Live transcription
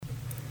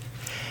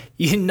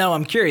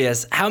I'm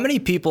curious, how many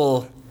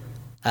people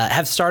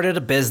have started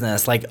a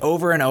business like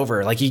over and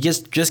over? Like you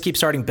just keep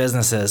starting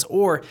businesses,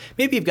 or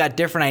maybe you've got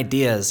different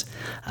ideas,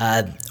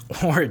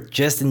 or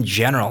just in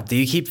general, do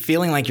you keep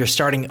feeling like you're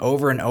starting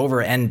over and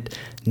over and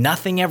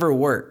nothing ever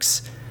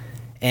works?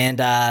 And,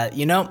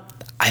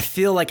 I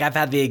feel like I've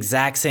had the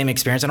exact same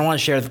experience. And I want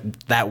to share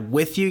that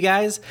with you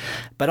guys,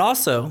 but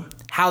also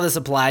how this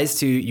applies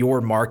to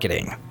your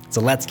marketing.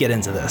 So let's get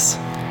into this.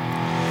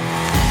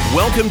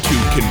 Welcome to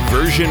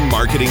Conversion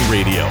Marketing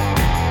Radio,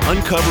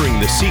 uncovering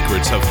the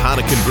secrets of how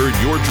to convert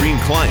your dream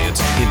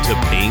clients into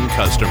paying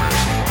customers.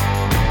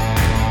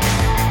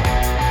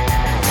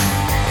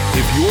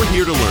 If you're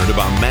here to learn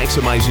about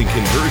maximizing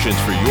conversions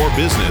for your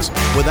business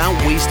without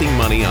wasting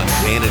money on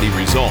vanity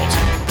results,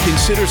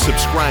 consider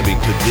subscribing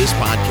to this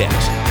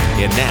podcast.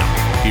 And now,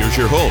 here's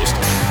your host,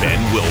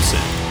 Ben Wilson.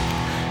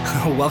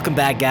 Welcome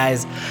back,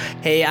 guys.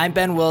 Hey, I'm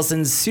Ben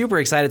Wilson. Super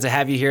excited to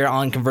have you here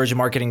on Conversion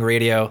Marketing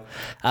Radio.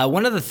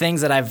 One of the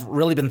things that I've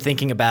really been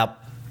thinking about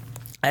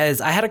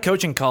is I had a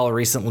coaching call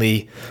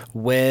recently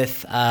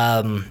with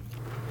a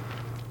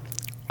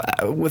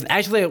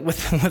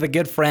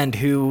good friend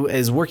who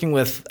is working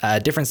with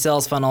different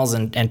sales funnels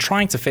and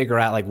trying to figure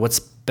out like what's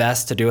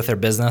best to do with their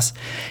business,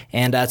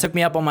 and took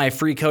me up on my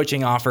free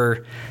coaching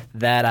offer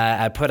that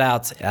I put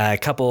out a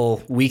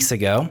couple weeks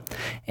ago.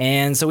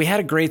 And so we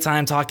had a great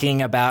time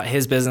talking about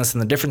his business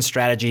and the different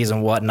strategies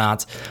and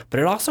whatnot,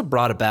 but it also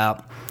brought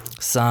about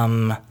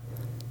some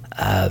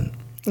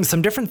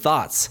different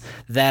thoughts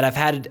that I've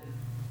had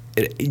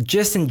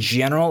just in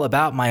general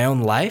about my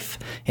own life,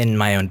 in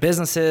my own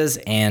businesses,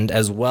 and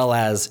as well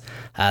as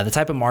the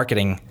type of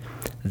marketing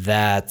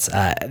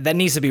that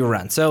needs to be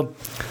run. So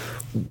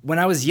when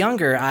I was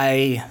younger,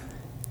 I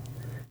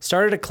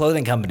started a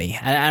clothing company.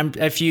 And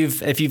if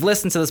you've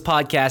listened to this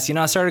podcast,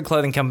 I started a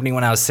clothing company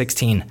when I was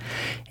 16,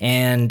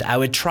 and I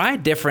would try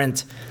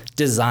different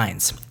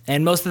designs.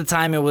 And most of the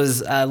time it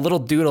was little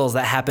doodles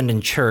that happened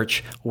in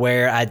church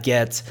where I'd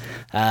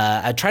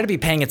try to be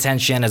paying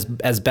attention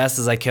as best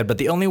as I could, but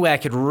the only way I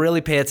could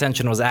really pay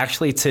attention was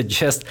actually to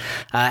just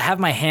have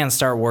my hands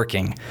start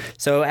working.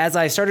 So as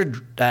I started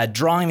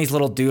drawing these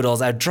little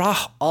doodles, I'd draw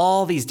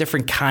all these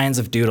different kinds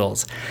of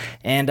doodles.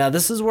 And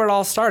this is where it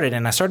all started.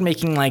 And I started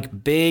making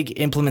like big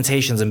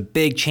implementations and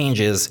big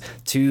changes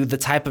to the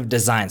type of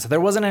design. So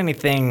there wasn't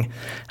anything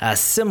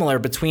similar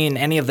between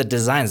any of the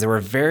designs. They were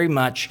very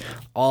much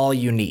all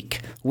unique,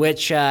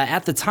 which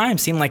at the time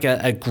seemed like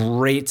a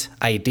great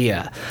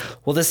idea.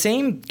 Well, the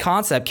same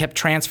concept kept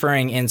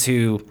transferring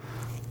into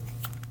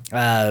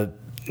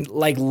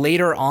like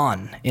later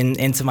on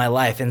into my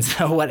life. And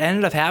so what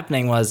ended up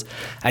happening was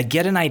I'd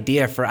get an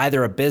idea for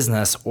either a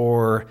business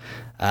or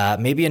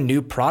maybe a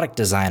new product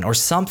design or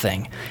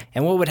something.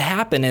 And what would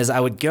happen is I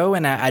would go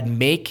and I'd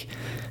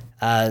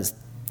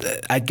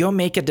go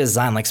make a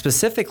design. Like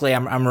specifically,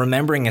 I'm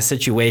remembering a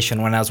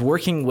situation when I was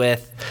working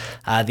with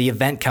the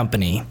event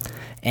company,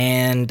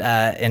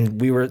 and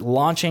we were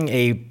launching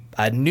a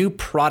new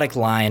product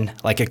line,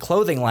 like a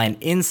clothing line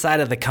inside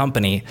of the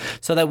company,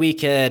 so that we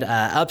could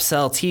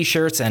upsell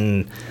T-shirts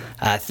and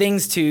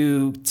things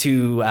to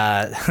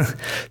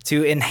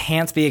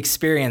enhance the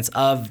experience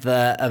of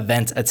the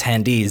event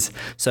attendees.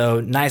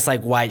 So nice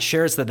like white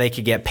shirts that they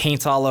could get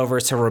paint all over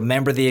to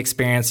remember the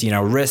experience.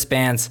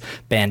 Wristbands,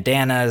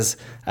 bandanas,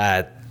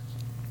 like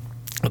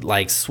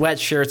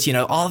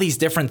sweatshirts. All these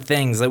different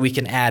things that we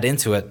can add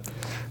into it,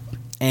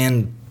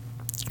 and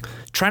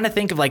trying to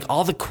think of like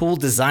all the cool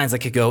designs that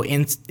could go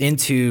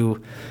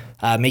into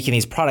making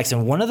these products.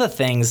 And one of the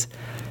things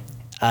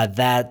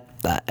that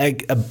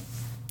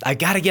I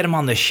got to get him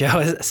on the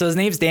show. So his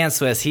name's Dan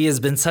Swiss. He has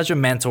been such a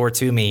mentor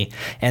to me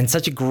and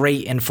such a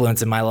great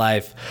influence in my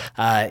life,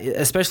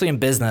 especially in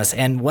business.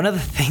 And one of the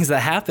things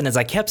that happened is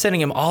I kept sending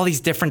him all these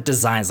different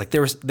designs. Like they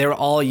were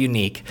all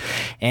unique.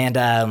 And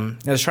I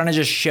was trying to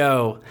just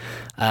show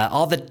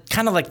all the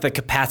kind of like the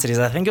capacities.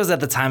 I think it was at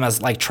the time I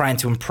was like trying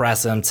to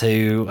impress him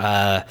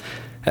to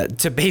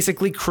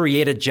basically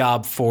create a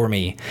job for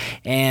me.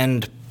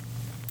 And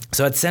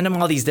so I'd send him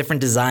all these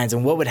different designs.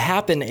 And what would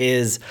happen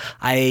is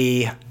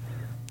he'd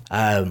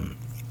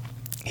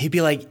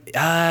be like,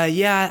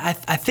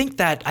 I think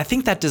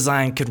that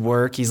design could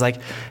work. He's like,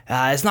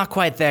 it's not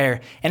quite there.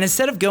 And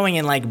instead of going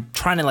and like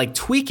trying to like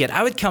tweak it,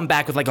 I would come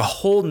back with like a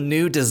whole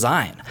new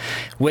design,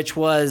 which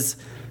was,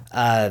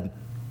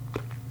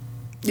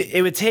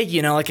 it would take,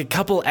 like a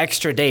couple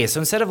extra days.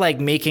 So instead of like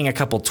making a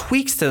couple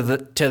tweaks to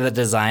the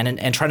design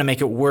and trying to make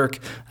it work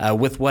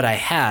with what I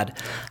had,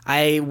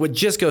 I would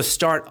just go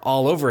start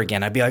all over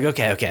again. I'd be like,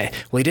 okay,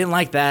 well, he didn't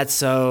like that,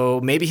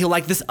 so maybe he'll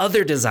like this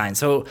other design.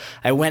 So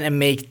I went and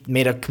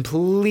made a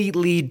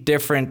completely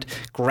different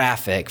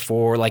graphic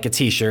for like a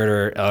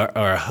T-shirt or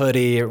a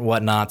hoodie or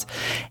whatnot.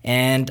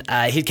 And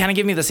he'd kind of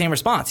give me the same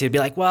response. He'd be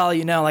like, well,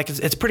 like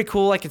it's pretty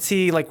cool. I could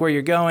see like where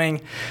you're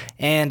going.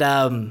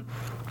 And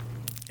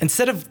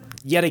instead of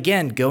yet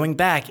again going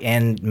back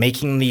and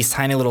making these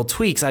tiny little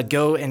tweaks, I'd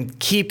go and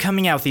keep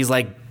coming out with these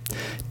like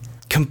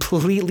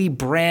completely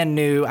brand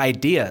new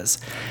ideas.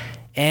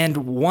 And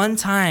one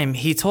time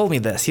he told me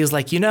this. He was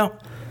like,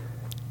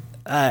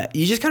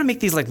 you just gotta make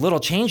these like little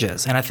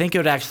changes, and I think it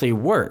would actually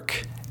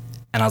work.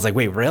 And I was like,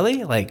 wait,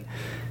 really? Like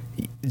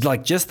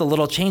just the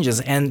little changes.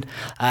 And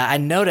I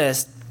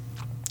noticed,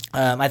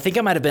 I think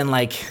I might have been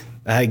like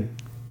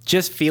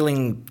just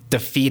feeling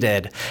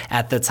defeated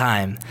at the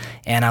time.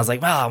 And I was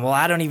like, well,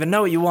 I don't even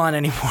know what you want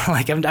anymore.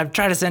 Like I'm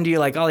trying to send you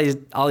like all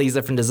these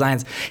different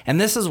designs. And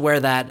this is where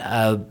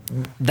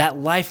that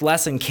life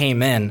lesson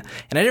came in.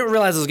 And I didn't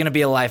realize it was going to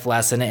be a life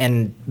lesson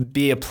and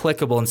be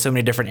applicable in so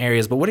many different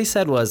areas. But what he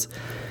said was,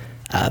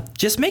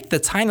 just make the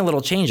tiny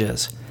little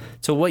changes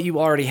to what you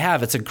already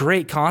have. It's a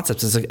great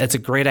concept. It's a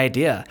great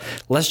idea.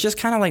 Let's just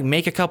kind of like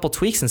make a couple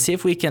tweaks and see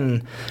if we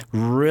can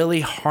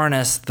really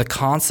harness the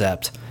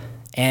concept.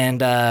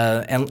 And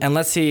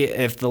let's see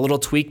if the little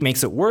tweak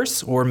makes it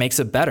worse or makes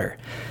it better.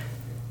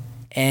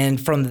 And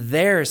from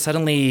there,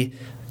 suddenly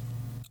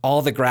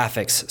all the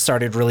graphics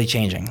started really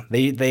changing.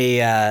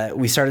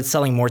 We started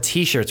selling more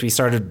t-shirts. We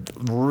started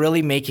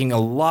really making a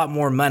lot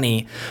more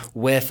money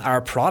with our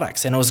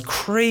products. And it was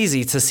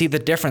crazy to see the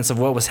difference of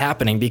what was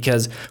happening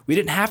because we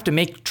didn't have to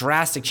make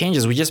drastic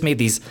changes. We just made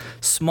these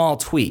small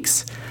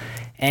tweaks.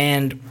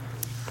 And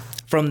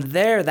from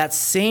there, that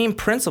same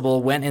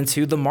principle went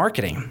into the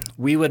marketing.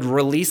 We would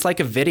release like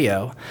a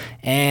video,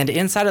 and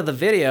inside of the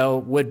video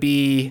would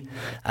be,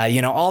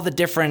 all the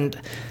different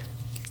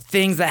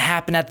things that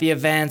happen at the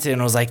event,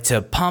 and it was like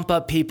to pump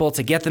up people,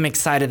 to get them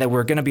excited that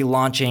we're going to be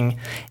launching.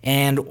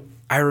 And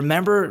I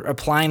remember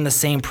applying the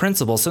same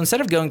principle. So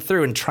instead of going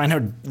through and trying to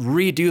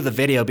redo the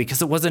video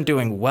because it wasn't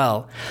doing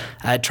well,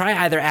 try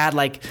either add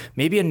like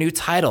maybe a new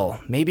title,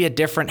 maybe a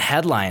different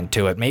headline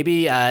to it,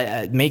 maybe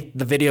make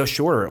the video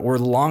shorter or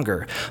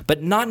longer,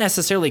 but not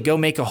necessarily go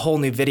make a whole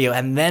new video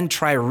and then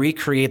try to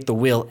recreate the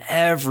wheel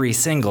every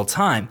single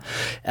time.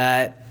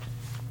 And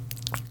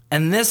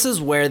this is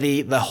where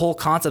the whole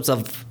concept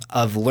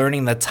of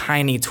learning the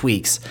tiny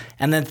tweaks.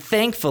 And then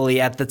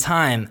thankfully at the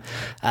time,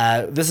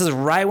 this is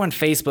right when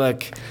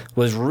Facebook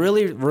was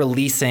really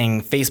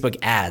releasing Facebook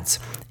ads.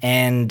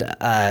 And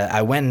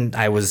I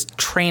was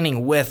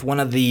training with one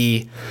of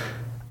the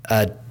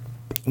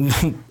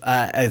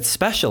a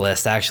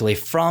specialist actually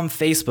from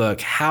Facebook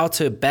how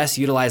to best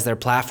utilize their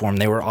platform.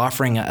 They were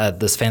offering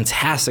this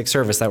fantastic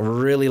service that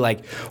really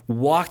like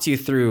walked you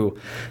through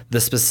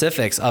the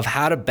specifics of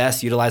how to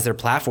best utilize their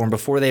platform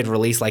before they'd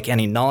release like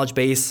any knowledge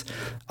base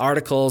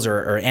articles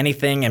or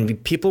anything.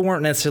 And people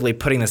weren't necessarily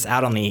putting this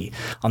out on the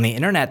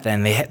internet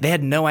then. They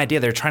had no idea.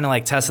 They're trying to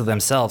like test it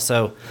themselves.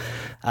 So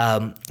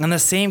and the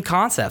same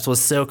concept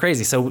was so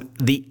crazy. So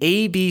the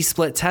A/B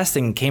split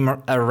testing came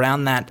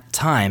around that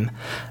time,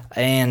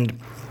 and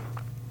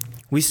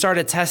we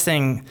started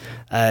testing.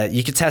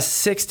 You could test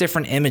 6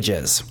 different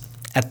images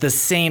at the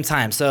same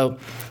time. So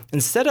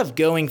instead of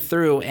going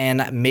through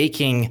and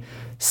making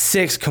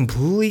 6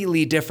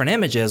 completely different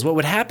images, what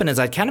would happen is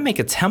I'd kind of make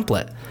a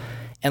template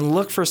and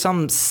look for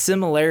some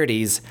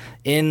similarities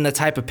in the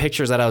type of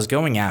pictures that I was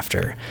going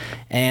after.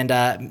 And,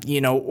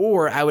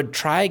 or I would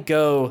try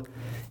go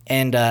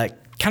and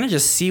kind of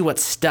just see what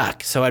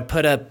stuck. So I'd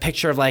put a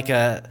picture of like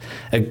a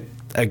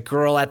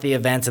girl at the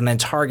event and then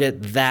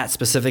target that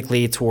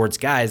specifically towards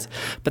guys.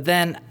 But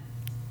then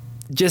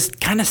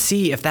just kind of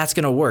see if that's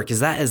going to work.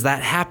 Is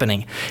that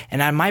happening?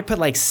 And I might put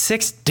like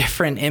 6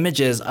 different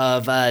images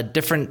of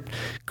different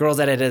girls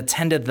that had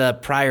attended the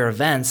prior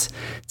events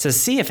to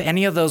see if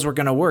any of those were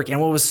going to work. And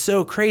what was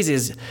so crazy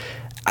is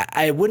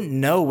I wouldn't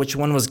know which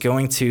one was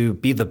going to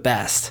be the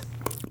best.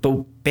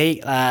 But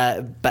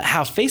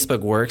how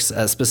Facebook works,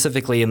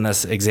 specifically in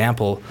this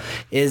example,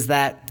 is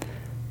that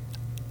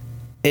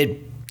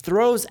it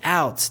throws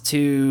out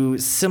to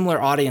similar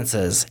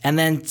audiences and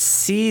then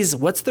sees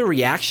what's the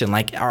reaction.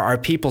 Like, are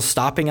people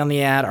stopping on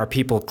the ad? Are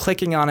people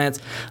clicking on it?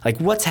 Like,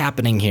 what's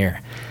happening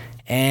here?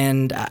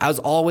 And I was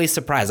always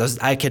surprised.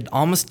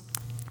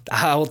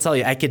 I will tell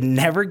you, I could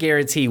never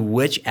guarantee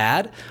which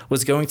ad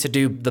was going to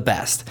do the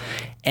best.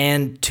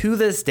 And to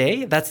this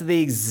day, that's the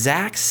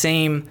exact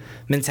same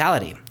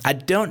mentality. I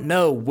don't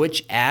know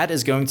which ad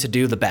is going to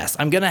do the best.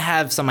 I'm going to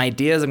have some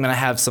ideas. I'm going to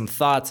have some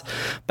thoughts.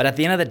 But at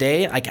the end of the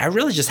day, I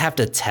really just have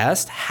to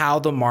test how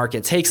the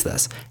market takes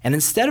this. And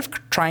instead of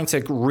trying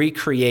to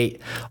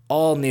recreate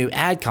all new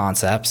ad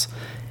concepts,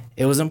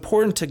 it was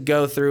important to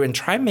go through and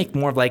try and make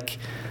more of like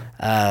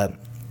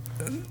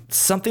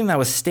something that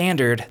was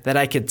standard that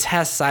I could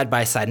test side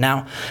by side.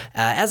 Now,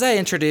 as I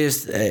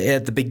introduced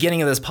at the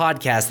beginning of this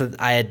podcast that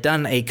I had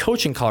done a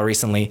coaching call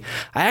recently,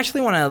 I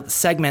actually want to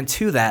segment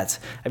to that.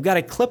 I've got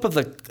a clip of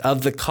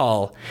the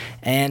call,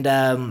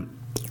 and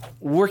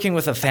working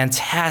with a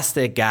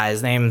fantastic guy.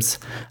 His name's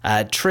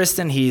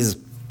Tristan.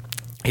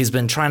 He's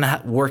been trying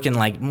to work in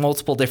like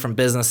multiple different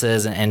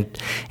businesses and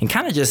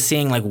kind of just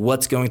seeing like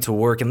what's going to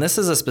work. And this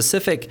is a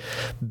specific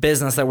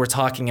business that we're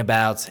talking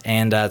about,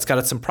 and it's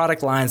got some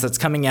product lines that's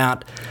coming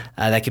out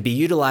that could be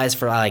utilized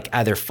for like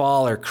either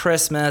fall or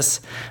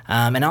Christmas,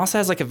 and also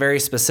has like a very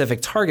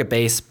specific target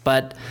base.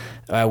 But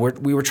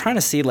we were trying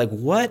to see like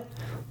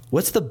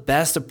what's the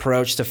best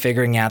approach to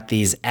figuring out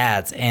these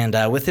ads.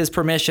 And with his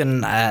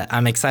permission,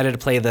 I'm excited to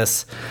play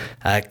this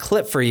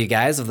clip for you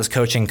guys of this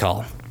coaching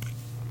call.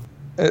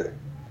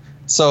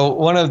 So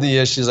one of the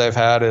issues I've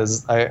had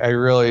is I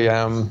really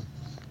am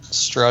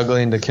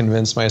struggling to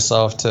convince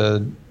myself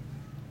to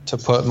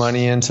put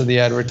money into the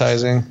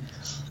advertising.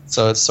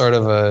 So it's sort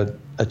of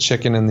a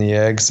chicken and the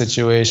egg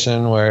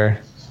situation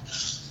where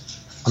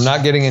I'm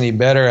not getting any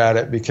better at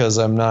it because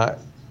I'm not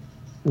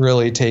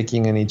really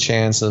taking any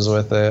chances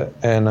with it,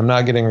 and I'm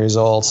not getting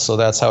results. So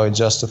that's how I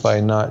justify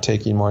not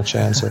taking more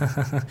chances.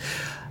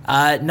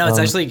 No, it's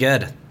actually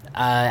good.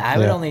 I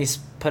would only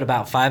put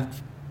about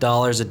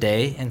 $5 a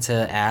day into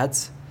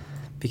ads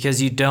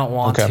because you don't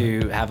want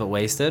to have it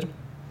wasted.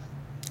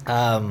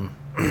 10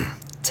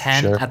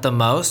 at the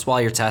most while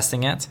you're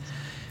testing it,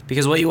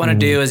 because what you want to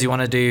do is you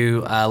want to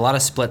do a lot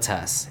of split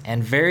tests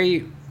and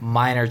very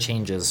minor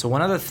changes. So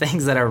one of the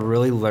things that I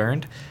really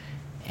learned,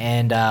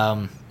 and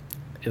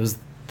it was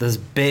this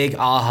big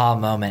aha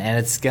moment, and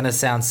it's gonna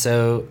sound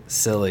so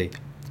silly,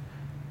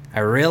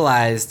 I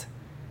realized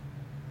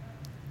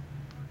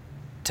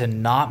to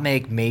not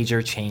make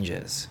major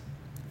changes.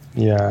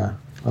 Yeah.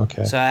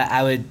 Okay. So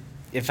I would,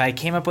 if I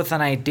came up with an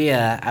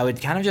idea, I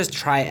would kind of just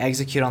try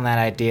execute on that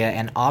idea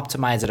and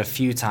optimize it a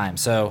few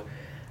times. So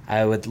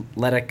I would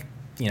let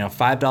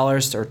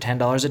 $5 or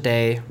 $10 a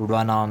day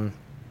run on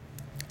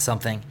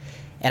something,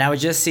 and I would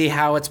just see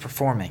how it's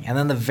performing. And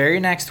then the very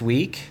next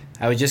week,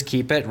 I would just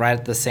keep it right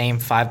at the same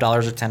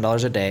 $5 or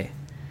 $10 a day.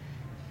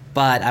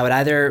 But I would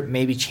either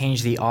maybe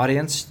change the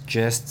audience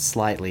just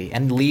slightly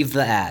and leave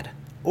the ad,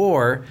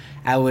 or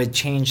I would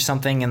change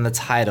something in the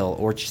title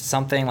or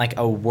something like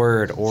a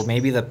word or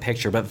maybe the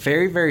picture, but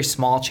very, very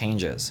small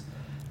changes.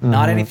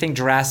 Not anything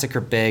drastic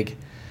or big,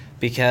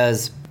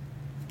 because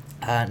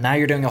now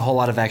you're doing a whole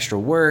lot of extra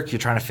work. You're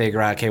trying to figure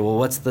out, okay, well,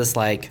 what's this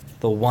like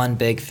the one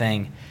big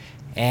thing?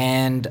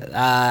 And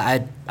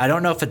I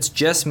don't know if it's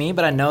just me,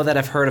 but I know that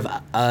I've heard of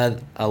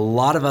a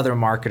lot of other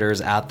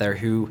marketers out there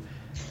who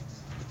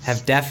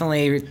have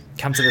definitely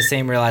come to the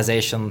same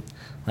realization.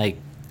 Like,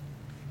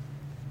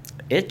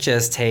 it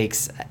just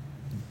takes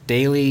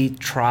daily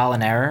trial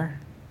and error,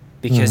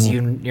 because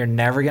you're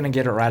never going to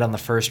get it right on the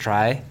first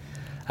try.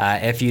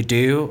 If you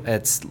do,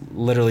 it's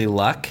literally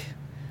luck,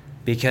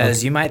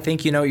 because you might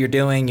think you know what you're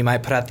doing. You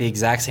might put out the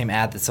exact same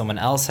ad that someone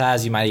else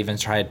has. You might even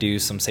try to do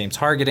some same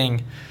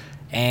targeting,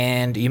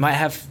 and you might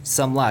have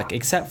some luck,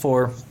 except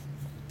for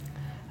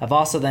I've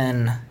also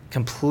then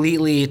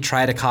completely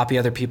tried to copy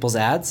other people's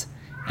ads,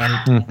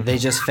 and they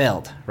just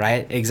failed,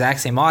 right?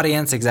 Exact same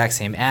audience, exact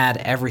same ad,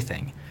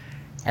 everything.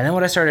 And then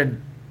what I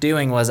started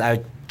doing was I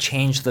would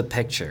change the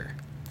picture.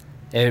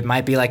 It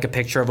might be like a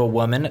picture of a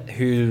woman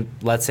who,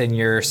 let's say in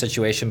your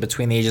situation,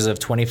 between the ages of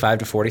 25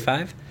 to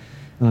 45.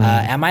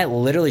 I might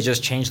literally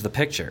just change the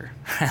picture.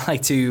 I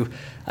like to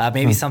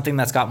maybe something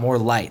that's got more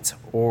light,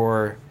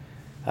 or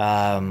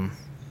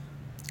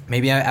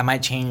maybe I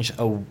might change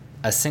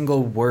a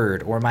single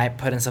word, or might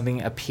put in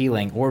something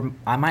appealing, or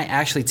I might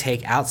actually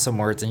take out some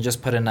words and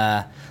just put in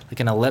an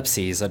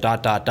ellipses,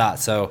 a ...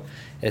 so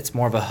it's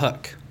more of a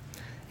hook.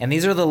 And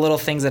these are the little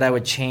things that I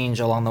would change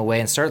along the way,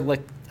 and start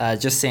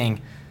just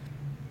saying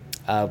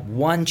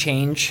one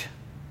change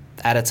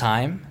at a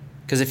time.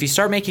 Because if you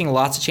start making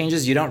lots of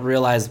changes, you don't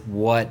realize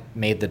what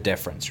made the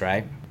difference,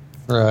 right?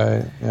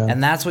 Right. Yeah.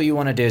 And that's what you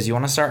want to do, is you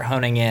want to start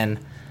honing in.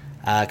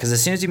 Because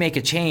as soon as you make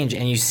a change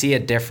and you see a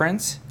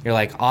difference, you're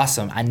like,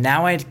 awesome. And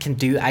now I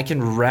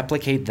can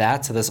replicate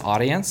that to this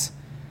audience.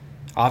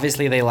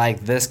 Obviously, they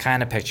like this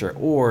kind of picture,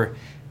 or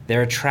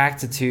they're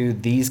attracted to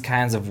these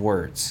kinds of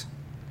words.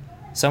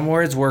 Some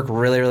words work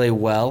really, really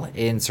well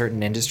in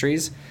certain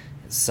industries.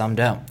 Some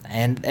don't.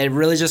 And it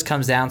really just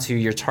comes down to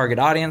your target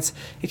audience.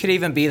 It could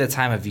even be the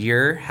time of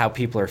year, how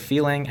people are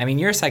feeling. I mean,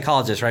 you're a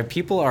psychologist, right?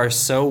 People are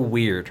so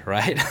weird,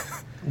 right?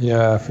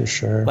 Yeah, for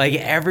sure. Like,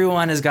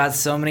 everyone has got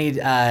so many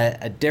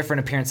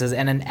different appearances,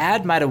 and an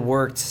ad might have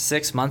worked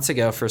 6 months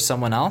ago for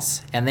someone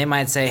else, and they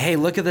might say, hey,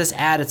 look at this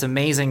ad. It's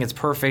amazing. It's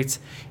perfect.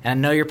 And I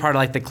know you're part of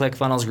like the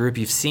ClickFunnels group.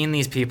 You've seen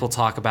these people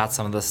talk about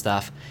some of this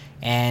stuff.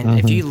 And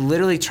if you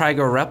literally try to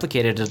go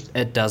replicate it,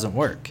 it doesn't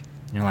work.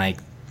 And you're like,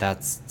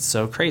 that's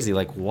so crazy.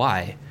 Like,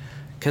 why?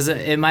 Because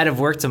it might have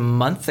worked a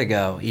month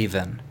ago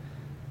even,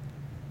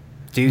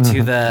 due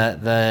to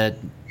the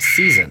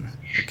season.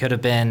 It could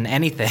have been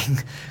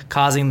anything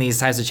causing these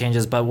types of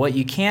changes. But what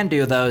you can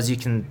do, though, is you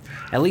can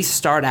at least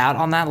start out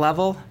on that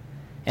level.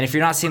 And if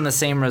you're not seeing the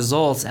same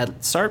results,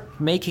 start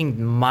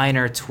making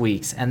minor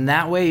tweaks. And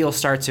that way you'll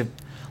start to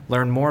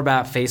learn more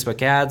about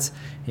Facebook ads.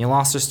 And you'll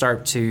also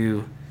start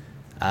to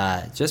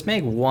just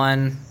make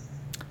one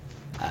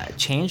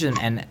change.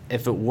 And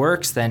if it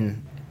works,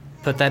 then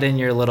put that in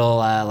your little,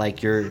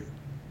 like your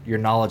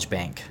knowledge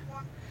bank.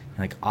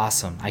 Like,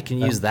 awesome, I can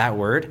use that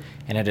word,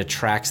 and it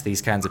attracts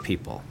these kinds of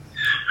people.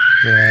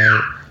 Right.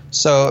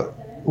 So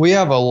we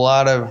have a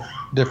lot of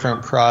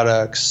different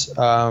products.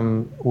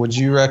 Would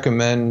you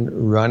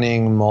recommend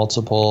running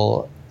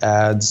multiple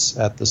ads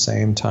at the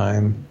same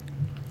time?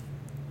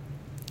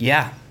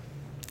 Yeah,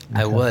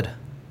 okay. I would.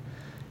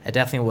 I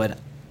definitely would.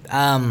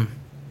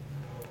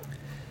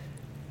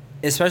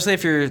 Especially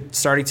if you're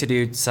starting to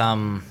do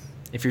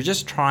if you're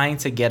just trying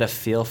to get a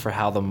feel for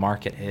how the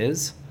market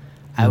is,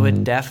 I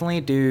would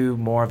definitely do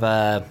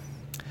I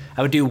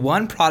would do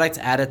one product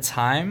at a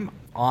time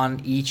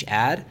on each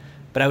ad,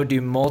 but I would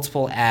do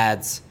multiple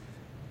ads,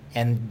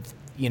 and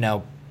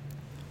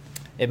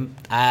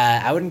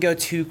I wouldn't go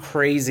too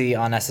crazy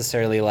on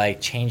necessarily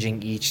like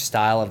changing each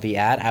style of the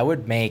ad. I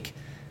would make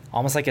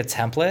almost like a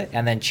template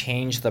and then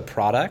change the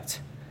product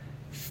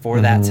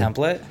for that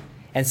template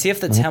and see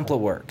if the template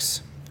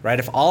works, right?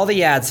 If all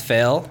the ads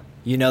fail,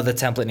 the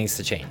template needs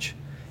to change.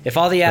 If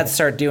all the ads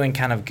start doing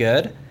kind of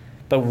good,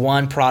 but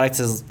one product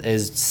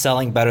is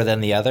selling better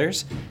than the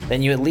others,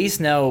 then you at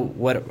least know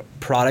what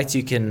product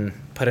you can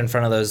put in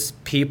front of those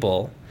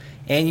people,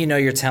 and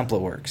your template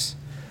works.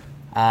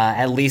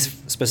 At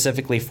least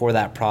specifically for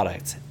that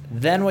product.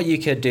 Then what you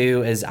could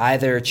do is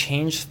either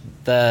change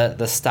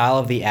the style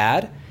of the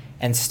ad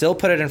and still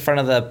put it in front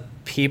of the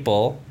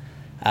people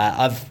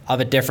of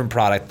a different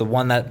product, the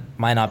one that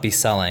might not be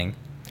selling.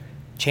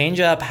 Change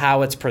up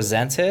how it's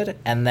presented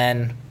and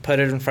then put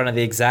it in front of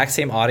the exact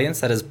same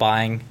audience that is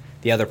buying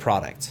the other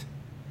product.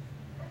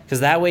 Because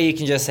that way you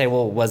can just say,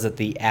 well, was it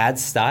the ad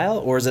style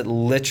or is it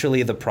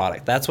literally the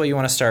product? That's what you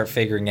want to start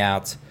figuring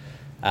out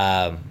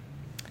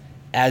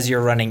as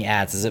you're running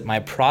ads. Is it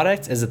my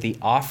product? Is it the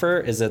offer?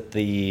 Is it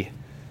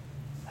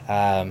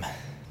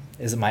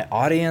my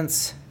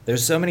audience?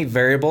 There's so many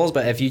variables,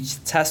 but if you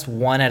test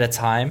one at a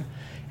time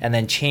and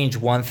then change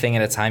one thing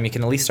at a time, you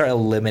can at least start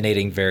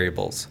eliminating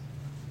variables.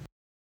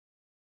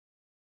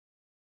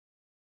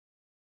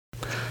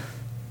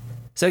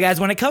 So guys,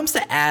 when it comes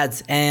to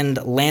ads and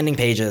landing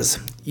pages,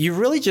 you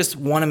really just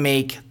want to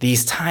make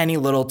these tiny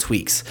little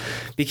tweaks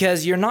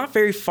because you're not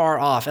very far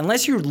off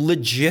unless you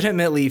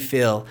legitimately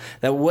feel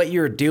that what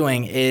you're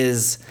doing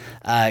is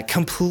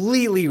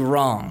completely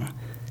wrong.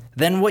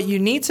 Then what you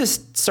need to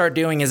start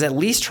doing is at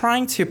least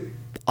trying to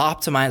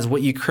optimize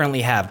what you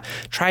currently have.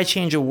 Try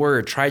change a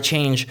word, try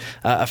change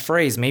a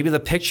phrase. Maybe the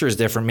picture is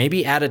different.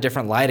 Maybe add a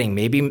different lighting.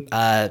 Maybe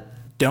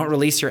don't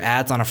release your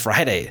ads on a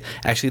Friday.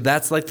 Actually,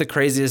 that's like the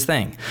craziest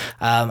thing.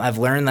 I've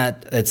learned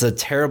that it's a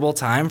terrible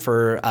time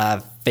for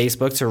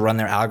Facebook to run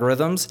their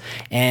algorithms,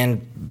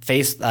 and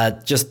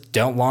just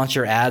don't launch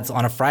your ads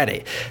on a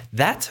Friday.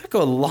 That took a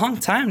long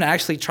time to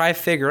actually try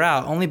figure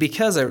out, only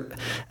because I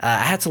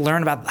had to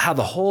learn about how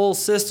the whole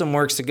system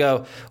works to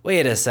go,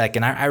 wait a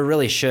second, I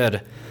really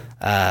should.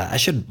 I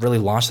should really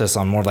launch this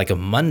on more like a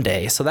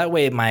Monday, so that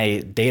way my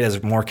data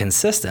is more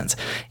consistent.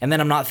 And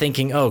then I'm not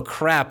thinking, oh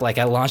crap, like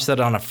I launched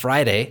it on a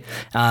Friday,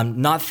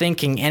 not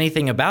thinking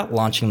anything about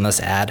launching this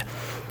ad,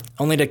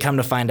 only to come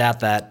to find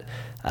out that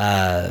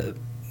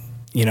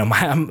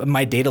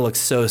my data looks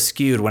so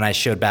skewed when I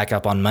showed back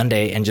up on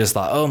Monday, and just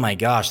thought, oh my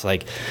gosh,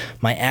 like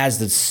my ads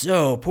did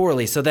so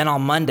poorly. So then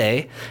on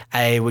Monday,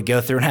 I would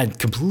go through and I'd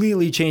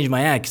completely change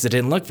my ad because it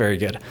didn't look very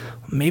good.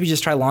 Maybe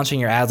just try launching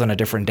your ads on a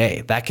different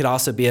day. That could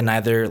also be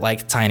another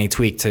like tiny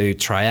tweak to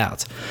try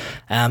out.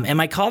 And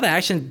my call to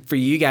action for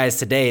you guys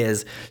today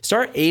is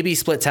start A/B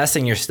split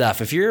testing your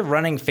stuff. If you're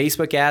running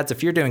Facebook ads,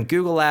 if you're doing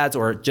Google ads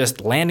or just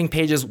landing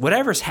pages,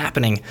 whatever's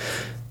happening,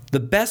 the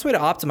best way to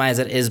optimize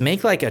it is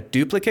make like a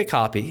duplicate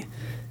copy,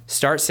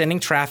 start sending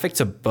traffic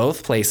to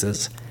both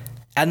places,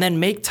 and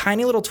then make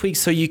tiny little tweaks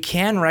so you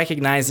can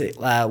recognize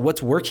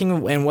what's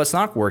working and what's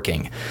not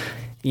working.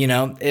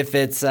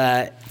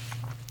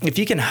 If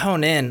you can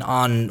hone in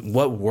on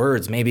what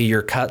words maybe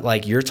your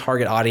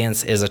target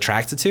audience is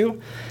attracted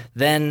to,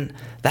 then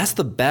that's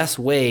the best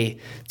way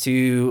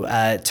to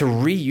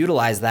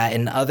reutilize that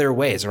in other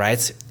ways,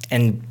 right?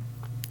 And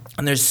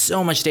there's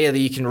so much data that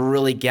you can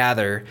really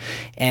gather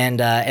and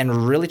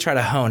really try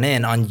to hone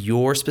in on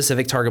your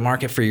specific target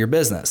market for your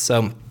business.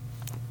 So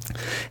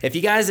if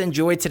you guys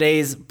enjoyed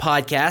today's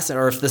podcast,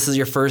 or if this is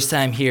your first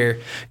time here,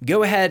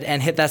 go ahead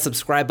and hit that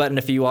subscribe button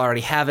if you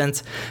already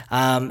haven't.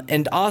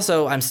 And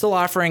also, I'm still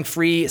offering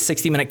free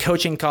 60-minute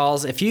coaching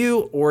calls. If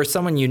you or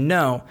someone you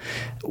know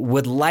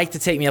would like to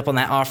take me up on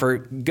that offer,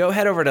 go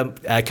head over to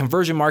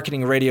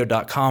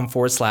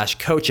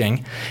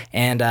conversionmarketingradio.com/coaching,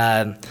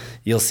 and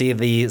you'll see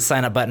the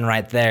sign up button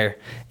right there.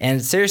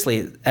 And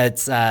seriously,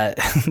 it's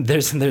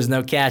there's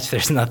no catch.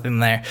 There's nothing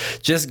there.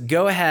 Just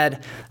go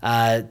ahead,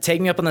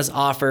 take me up on this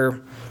offer,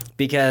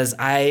 because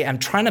I am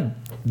trying to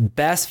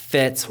best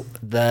fit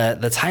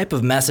the type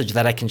of message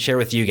that I can share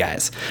with you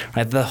guys.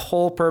 Right? The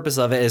whole purpose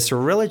of it is to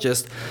really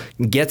just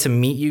get to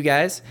meet you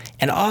guys,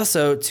 and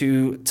also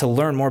to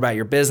learn more about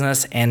your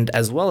business, and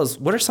as well as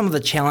what are some of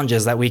the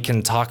challenges that we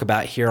can talk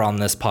about here on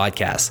this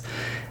podcast.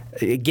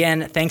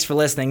 Again, thanks for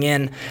listening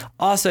in.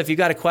 Also, if you've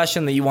got a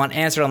question that you want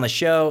answered on the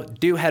show,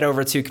 do head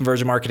over to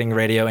Conversion Marketing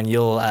Radio, and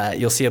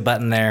you'll see a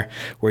button there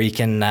where you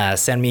can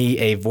send me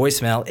a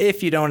voicemail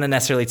if you don't want to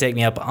necessarily take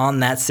me up on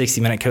that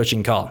 60-minute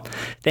coaching call.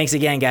 Thanks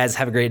again, guys.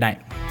 Have a great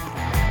night.